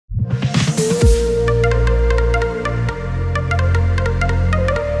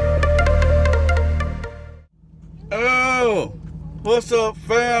What's up,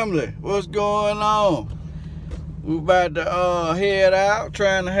 family? What's going on? We about to head out,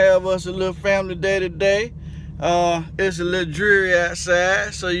 trying to have us a little family day today. It's a little dreary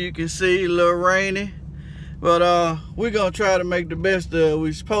outside, so you can see, a little rainy. But we're gonna try to make the best of it.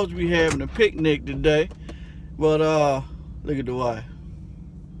 We're supposed to be having a picnic today. But look at the wife.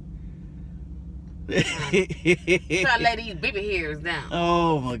 Try to lay these baby hairs down.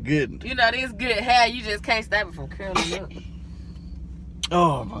 Oh my goodness. You know this good hair, you just can't stop it from curling up.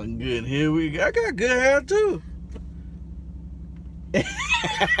 Oh my goodness, here we go. I got good hair too.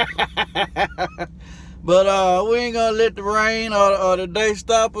 But we ain't gonna let the rain or the day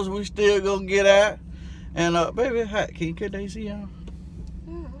stop us. We still gonna get out. And baby, hi, can you cut the AC on?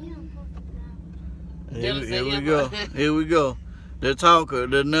 Here we go. Here we go. The talker,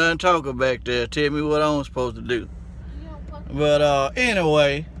 the non-talker back there. Tell me what I'm supposed to do. But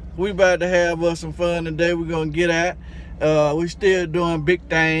anyway, we about to have us some fun today. We're gonna get out. We still doing big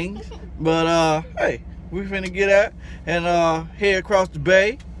things. But hey, we finna get out and head across the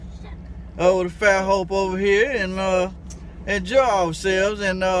bay over the Fat Hope over here and enjoy ourselves,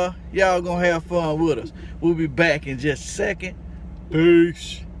 and y'all gonna have fun with us. We'll be back in just a second.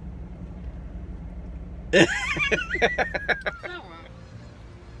 Peace.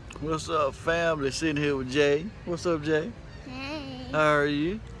 What's up, family? Sitting here with Jay. What's up, Jay? Hey. How are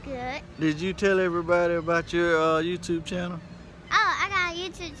you? Good. Did you tell everybody about your YouTube channel? Oh, I got a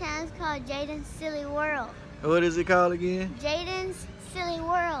YouTube channel. It's called Jaden's Silly World. What is it called again? Jaden's Silly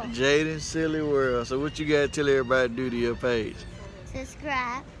World. Jaden's Silly World. So what you got to tell everybody to do to your page?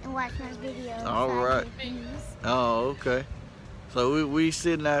 Subscribe and watch my videos. All right. Oh, okay. So we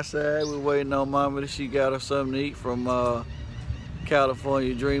sitting outside. We're waiting on Mama. She got us something to eat from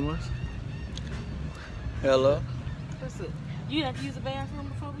California Dreamers. Hello. What's up? You have to use the bathroom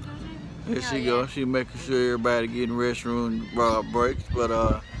before we go, Jay? Here she goes. She making sure everybody getting restroom breaks.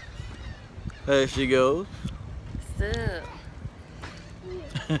 But there she goes. What's up?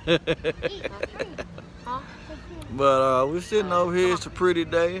 But we're sitting over here. It's a pretty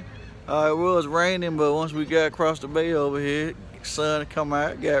day. It was raining, but once we got across the bay over here, sun come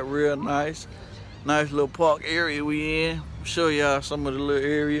out, got real nice. Nice little park area we in. Show y'all some of the little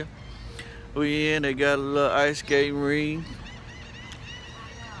area we in. They got a little ice skating ring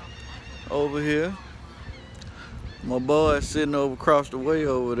over here. My boy is sitting over across the way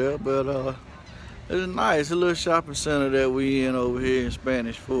over there, but it's nice. A little shopping center that we in over here in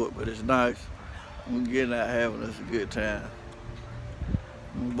Spanish Fort, but it's nice. We're getting out having us a good time.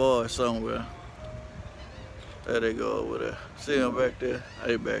 My boy somewhere. There they go over there. See them back there?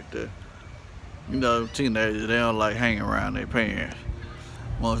 They back there. You know, teenagers, they don't like hanging around their parents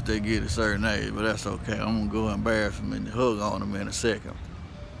once they get a certain age, but that's okay. I'm gonna go embarrass them and hug on them in a second.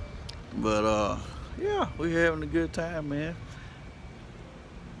 But yeah, we having a good time, man.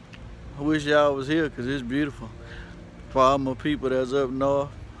 I wish y'all was here because it's beautiful. For all my people that's up north,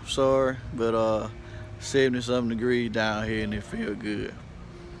 sorry, but 70-something degrees down here and it feel good.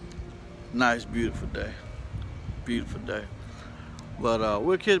 Nice, beautiful day. Beautiful day. But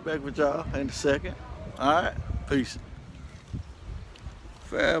we'll catch back with y'all in a second. Alright, peace.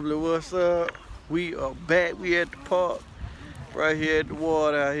 Family, what's up? We are back. We at the park. Right here at the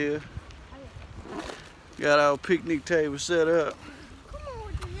water out here. Got our picnic table set up.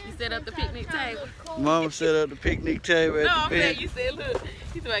 You set up the picnic table? Mama set up the picnic table at the bench. No, you said, look.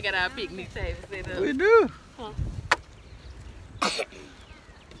 You said I got our picnic table set up. We do. Huh.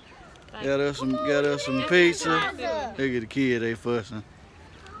 Got us some pizza. Look at the kid, they fussing.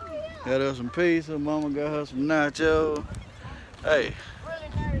 Got us some pizza. Mama got her some nachos. Hey,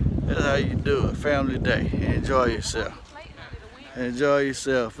 that's how you do it. Family day. Enjoy yourself. Enjoy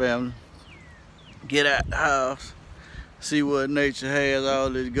yourself, family. Get out the house. See what nature has. All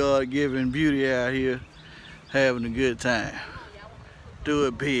this God-given beauty out here. Having a good time. Do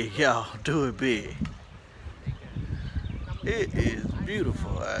it big, y'all. Do it big. It is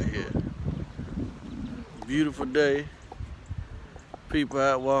beautiful out here. Beautiful day. People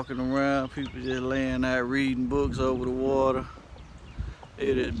out walking around. People just laying out reading books over the water.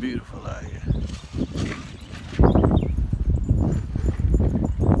 It is beautiful out here.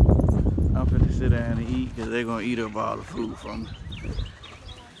 I'm finna sit down and eat because they're gonna eat up all the food from me.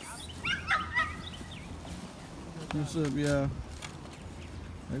 What's up, y'all?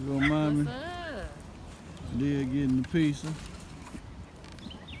 There go Mommy. What's up? They're getting the pizza.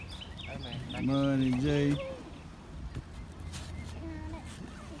 Mine and Jay.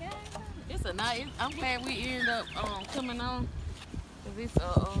 It's a nice. I'm glad we ended up coming on. Cause it's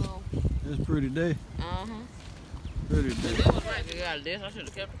It's a pretty day. Pretty day. This was right. I should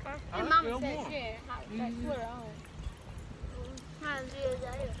have kept the car. And Mama said, share. Put it on.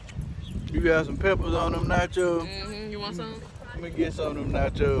 You got some peppers on them nachos? You want some? Let me get some of them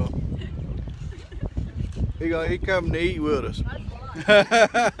nachos. He coming to eat with us.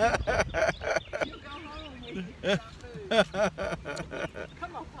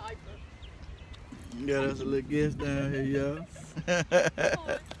 Come on, Piper. Got us a little guest down here, y'all.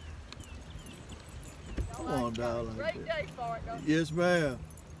 Come on, darling. Great day for it, though. Yes, ma'am.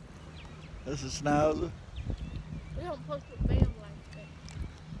 That's a schnauzer. We don't post a bam like that.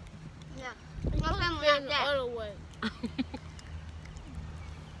 Yeah. No camera like that. Other way.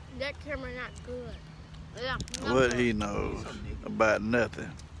 That camera not good. Yeah. What he knows about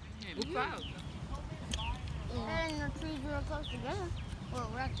nothing. We proud. And the trees real close together. Well,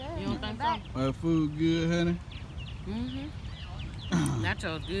 right there. You don't think so? Our food good, honey?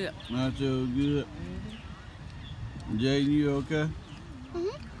 Nachos good. Nachos good. Jaden, you okay?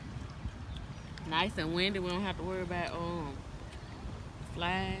 Nice and windy. We don't have to worry about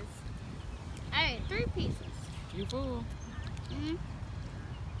flies. Hey, 3 pieces. You full?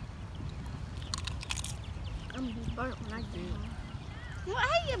 I'm gonna be burnt when I get home. Well,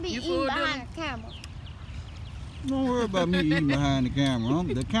 how you be You eating full, behind the camera? Don't worry about me eating behind the camera.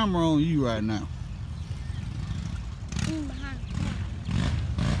 The camera on you right now. Eating behind the camera.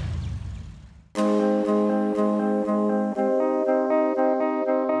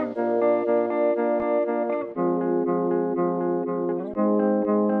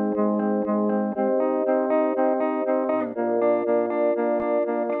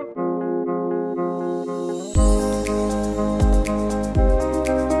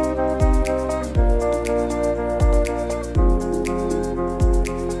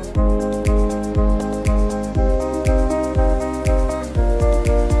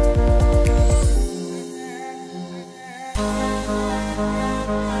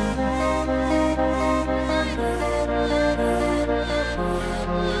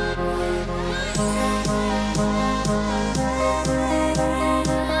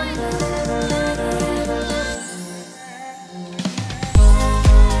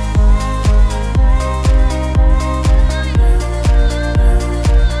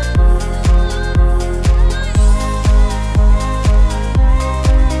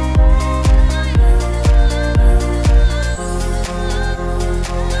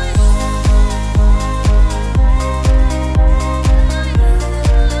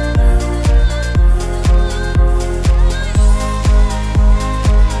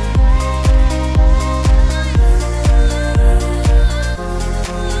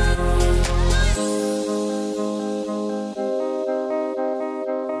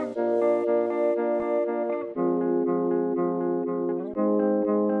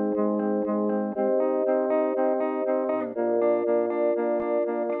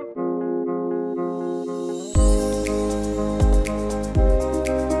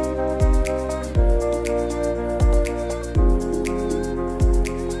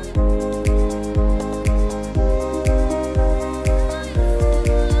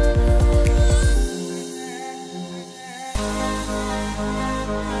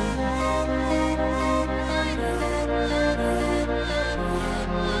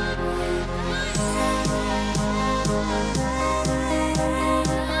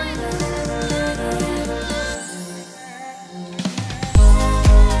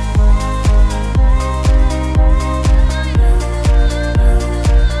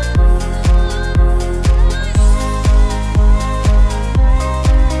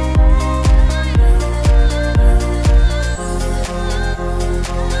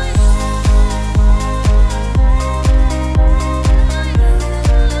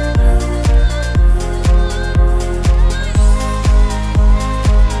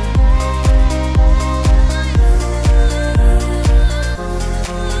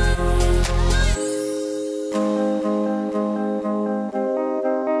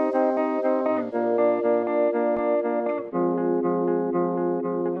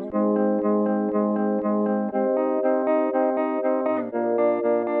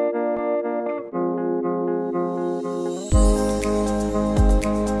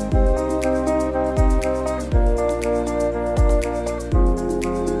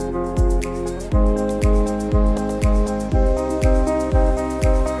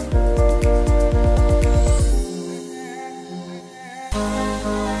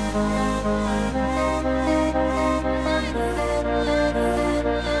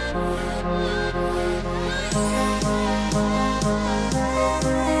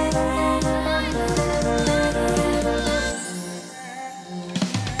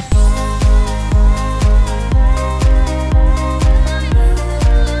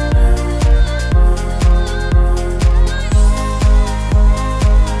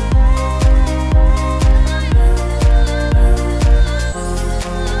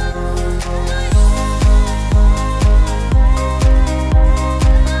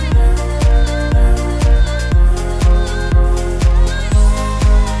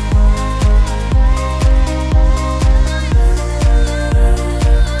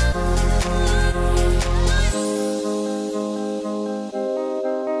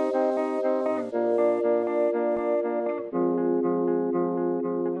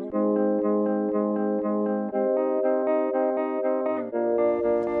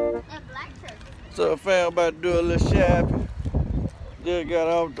 So fam, about to do a little shopping. Just got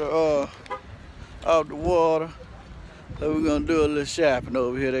off the water. So we're gonna do a little shopping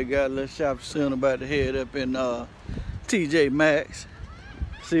over here. They got a little shopping center about to head up in TJ Maxx.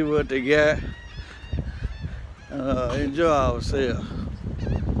 See what they got. Enjoy ourselves.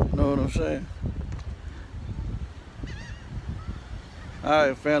 Know what I'm saying?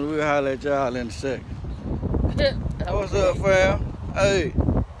 Alright, family, we'll holler at y'all in a second. What's up, fam? Hey,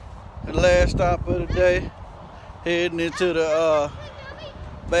 the last stop of the day, heading into the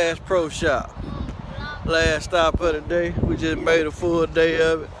Bass Pro Shop. Last stop of the day, we just made a full day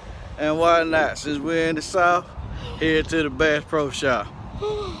of it. And why not? Since we're in the South, head to the Bass Pro Shop.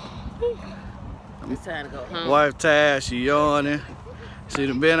 It's time to go home. Wife tired, she yawning. She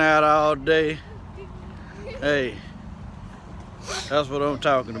done been out all day. Hey, that's what I'm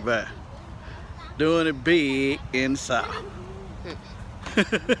talking about. Doing it big in the South.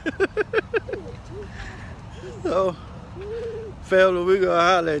 So, family, we gonna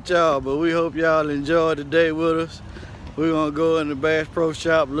holler at y'all, but we hope y'all enjoyed the day with us. We're gonna go in the Bass Pro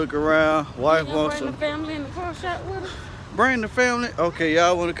Shop, look around. Wife wants some. Bring the family in the pro shop with us? Bring the family? Okay,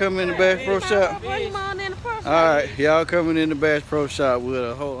 y'all wanna come in the Bass Pro Shop? Bring them on in the pro shop. Alright, y'all coming in the Bass Pro Shop with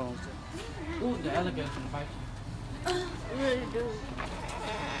us. Hold on. Ooh, the alligator can bite you. Really do.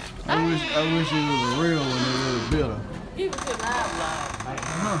 I wish it was a real one that was bitter. Even to live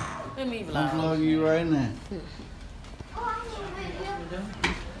vlog. Let me I'm vlog. vlogging you right now. Yeah,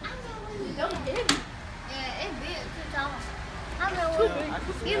 it's big too tall. I remember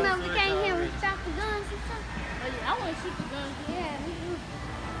you remember we came here and shot the guns and stuff? Oh yeah, I want to shoot the guns. Yeah, me too.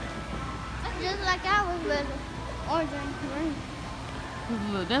 That's just like I was with orange and green.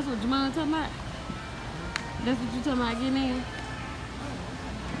 Look, that's what Jamal talking about? That's what you talking about getting in?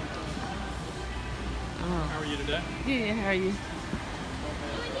 Oh. How are you today? Good, how are you?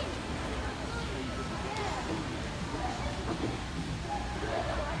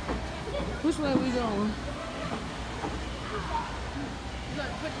 Which way we going?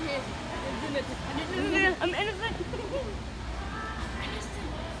 Look, put your hands. I'm innocent.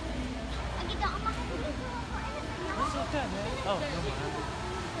 What's up, man? Oh, no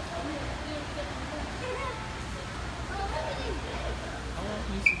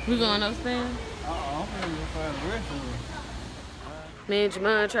mind. We going upstairs? I'm gonna go find the rest of them. Me and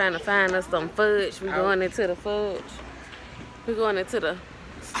Jamal trying to find us some fudge. We going into the fudge. We going into the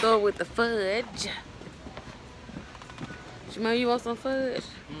store with the fudge. Jamal, you want some fudge?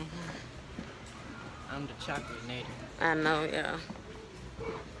 I'm the chocolate native. I know, yeah.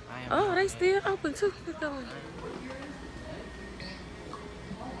 I am Oh, they still open too. Let's go.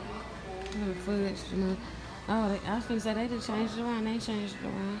 Fudge, Jamal. Oh, I was finna say they done changed it around. They changed it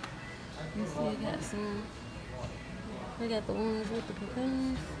around. You still got some. They got the ones with the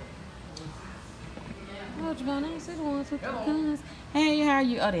pecans. Oh, Jamal, I don't see the ones with the pecans. Hey, how are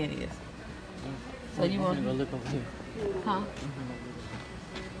you? Oh, there it is. So you want to go look over here? Huh?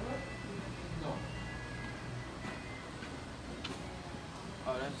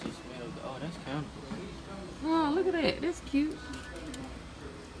 Oh, that's just smelled. Oh, that's countable. Oh, look at that. That's cute.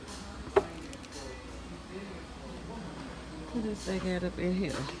 What else they got up in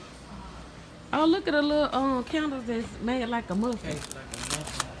here? Oh, look at the little candles that's made like a muffin. Tastes like a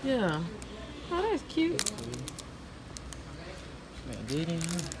muffin. Yeah. Oh, that's cute. Smell good in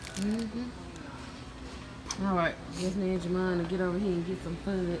here. All right. Guess me and Jamal to get over here and get some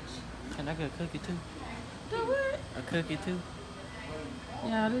fudge. And I got a cookie too. Do what? A cookie too.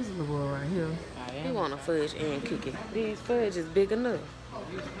 Yeah, this is the boy right here. I He am. want a fudge and cookie. These fudge is big enough.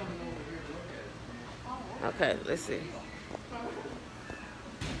 Okay, let's see.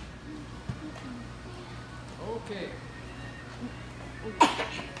 Okay.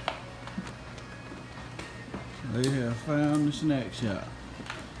 They have found the snack shop.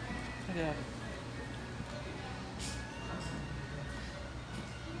 I got it.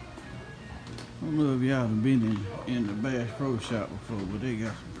 I don't know if y'all have been in the Bass Pro Shop before, but they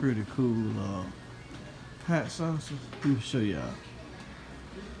got some pretty cool hot sauces. Let me show y'all.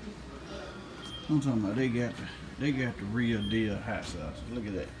 I'm talking about they got the real deal hot sauces. Look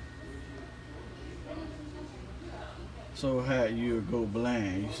at that. So hot you'll go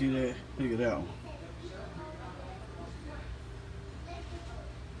blind. You see that? Look at that one.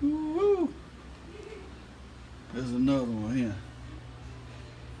 Woo-hoo. There's another one here.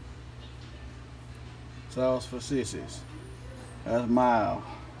 Sauce for sissies. That's mild.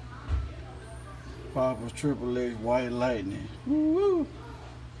 Papa's Triple X White Lightning. Woo-woo.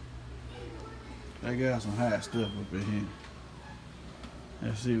 They got some hot stuff up in here.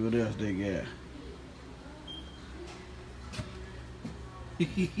 Let's see what else they got.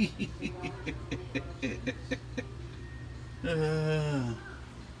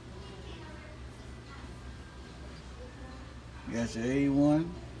 Got your A1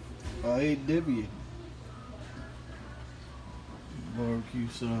 or AW barbecue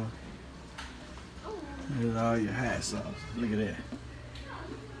sauce. Here's all your hot sauce. Look at that.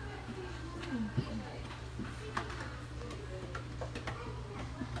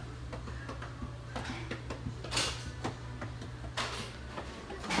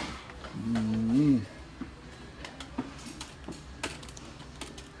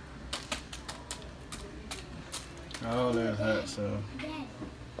 All that hot sauce.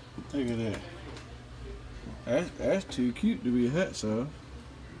 Look at that. That's too cute to be hot sauce.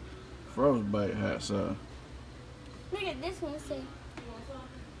 Frostbite hot sauce. Look at this one, see.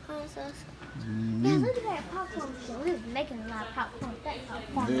 Hot sauce. Man, look at that popcorn machine. We're making a lot of popcorn. That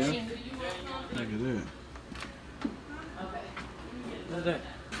popcorn Yeah. machine. Look at that. What's that?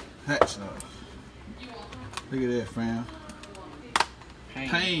 Hot sauce. Look at that, fam.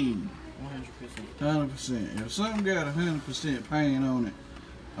 Pain. 100%. 100%. If something got 100% pain on it,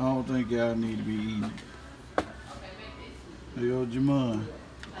 I don't think y'all need to be eating it. Hey, yo, Jamon.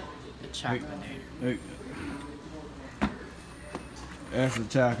 The chocolate Hey. That's a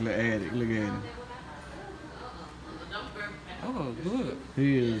chocolate addict. Look at him. Oh, good.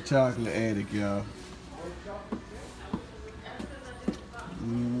 He is a chocolate addict, y'all.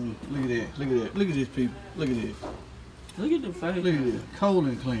 Look at that. Look at that. Look at this, people. Look at this. Look at the face. Look at this.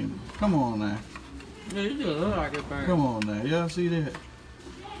 Colon cleaner. Come on now. Yeah, you just look like it burn. Come on now. Y'all see that?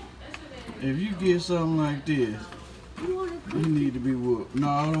 If you get something like this, you need to be whooped. No,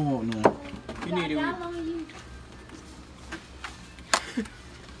 I don't want none. You need to. You.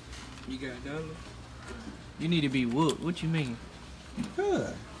 You got a dollar? You need to be whooped. What you mean?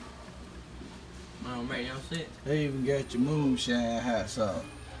 Good. I don't make no sense. They even got your moonshine hot sauce.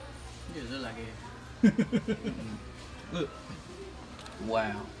 You just look like it. Look.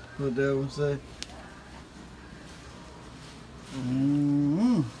 Wow. What that one say?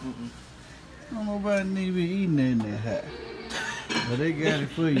 Don't nobody need to be eating that in that hot. But they got it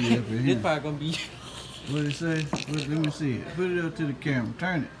for you up in This here. probably gonna be. What it say? Let me see it. Put it up to the camera.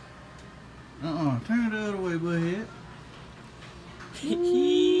 Turn it. Turn it the other way, butthead.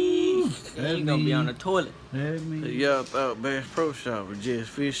 You gonna be on the toilet. That means y'all thought Bass Pro Shop was just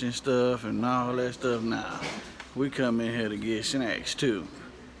fishing stuff and all that stuff. Nah, we come in here to get snacks too.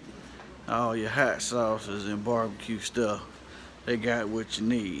 All your hot sauces and barbecue stuff, they got what you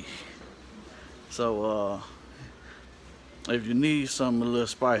need. So if you need something a little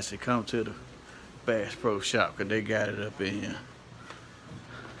spicy, come to the Bass Pro Shop, cause they got it up in here.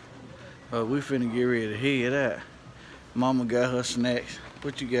 We finna get ready to head out. Mama got her snacks.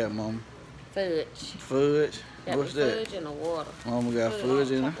 What you got, Mama? Fudge. Fudge? Got What's the that? fudge and the water. Mama got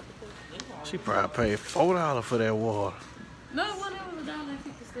fudge in her. She probably paid $4 for that water. No, one of them was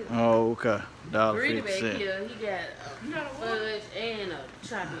 $1.50. Oh, okay. Really back $1.50. here, he got fudge and a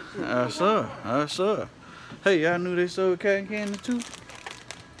chocolate chip. That's her. That's her. Hey, y'all knew they sold cotton candy too?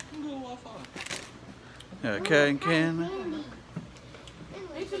 Yeah, cotton candy.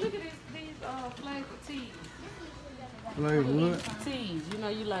 Did you look at these flavored teas? Flavor what? Teas. You know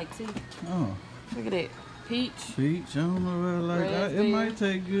you like tea. Oh, Look at that. Peach. peach. I don't know what I like. It Raspberry. might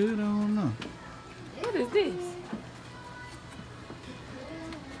taste good. I don't know. What is this?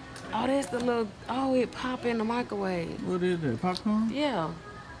 Oh, that's the little, oh, it pop in the microwave. What is that? Popcorn? Yeah.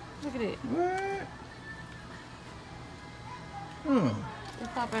 Look at it. What? Oh, It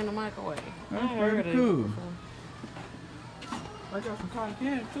pop in the microwave. That's I heard pretty of cool. it before. I got some cotton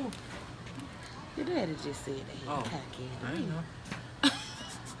candy too. Your daddy just said that he Oh. had cotton candy. I ain't know.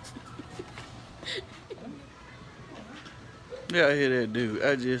 y'all hear that dude?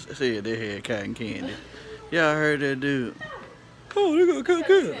 I just said they had cotton candy. Y'all heard that dude? Oh, they got cotton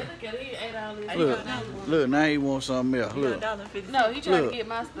candy. Look at it, he ate all this. Look, now he want something else. Look, No, he trying Look. to get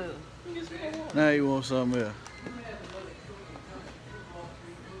my stuff. now he want something else.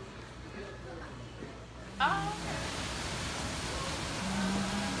 Oh,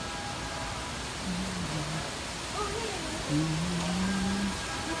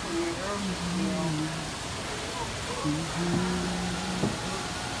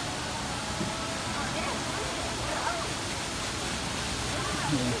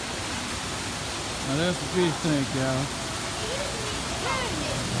 Now that's the fish tank, y'all.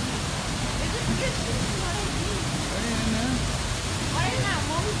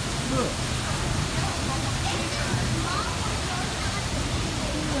 Look.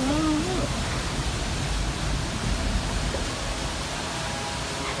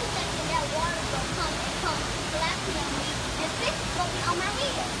 That water will come, collapse on me. And fish will be on my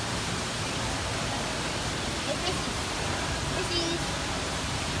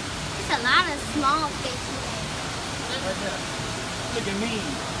a lot of small fish today. Right there. Look at me.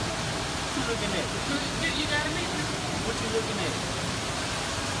 What you looking at? You got a meat? What you looking at?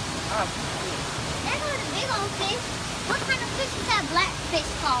 Ah, That's not a big old fish. What kind of fish is that black fish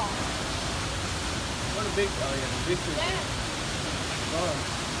called? what a big, oh yeah, the big fish. Oh.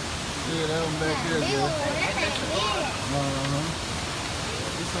 Yeah, that one back there, Big girl. old, that's that big.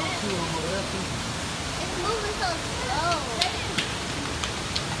 It's on two over there, too. It's moving so slow.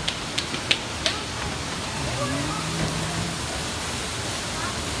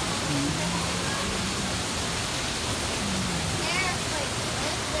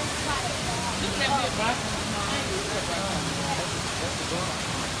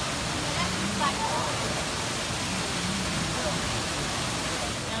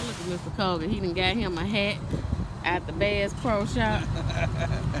 Now look at Mr. Kogan. He done got him a hat at the Bass Pro Shop.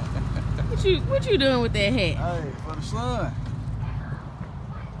 What you doing with that hat? Hey, for the sun.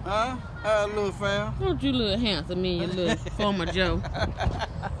 Huh? How little fam? Don't you look handsome in your little Former Joe?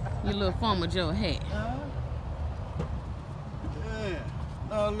 Your little Former Joe hat. Yeah.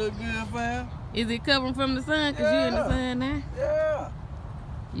 No, look good, fam? Is it covering from the sun? Cause you in the sun now? Yeah.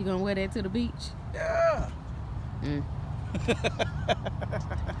 You gonna wear that to the beach? Yeah. Mm.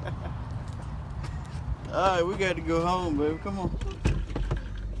 All right, we got to go home, baby. Come on.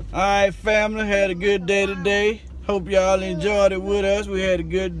 All right, family. Had a good day today. Hope y'all enjoyed it with us. We had a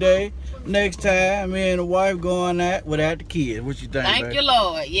good day. Next time, me and the wife going out without the kids. What you think, Thank baby? you,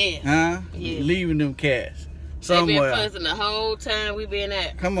 Lord. Yes. Huh? Yes. Leaving them cats They been somewhere. fussing the whole time we been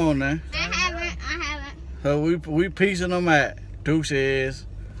out. Come on now. I haven't. So we piecing them out. Deuces.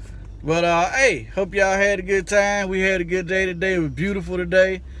 But hey, hope y'all had a good time. We had a good day today. It was beautiful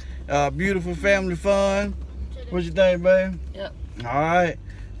today. Beautiful family fun. What you think, babe? Yep. All right.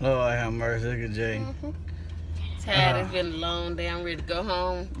 Lord have mercy. Look at Jay. Tired. It's been a long day. I'm ready to go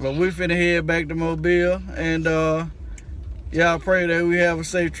home. But we finna head back to Mobile, and y'all pray that we have a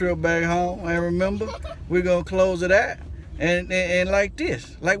safe trip back home. And remember, we're gonna close it out, and like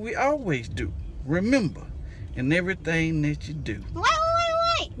this, like we always do. Remember, in everything that you do. Wait.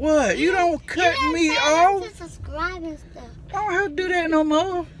 What? You don't cut me off. To subscribe and stuff. I don't have to do that no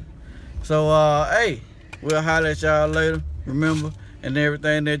more. So hey, we'll holler at y'all later. Remember, in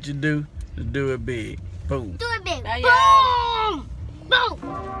everything that you do it big. Boom. Do it big. Bye, y'all. Boom.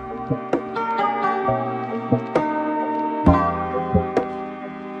 Boom.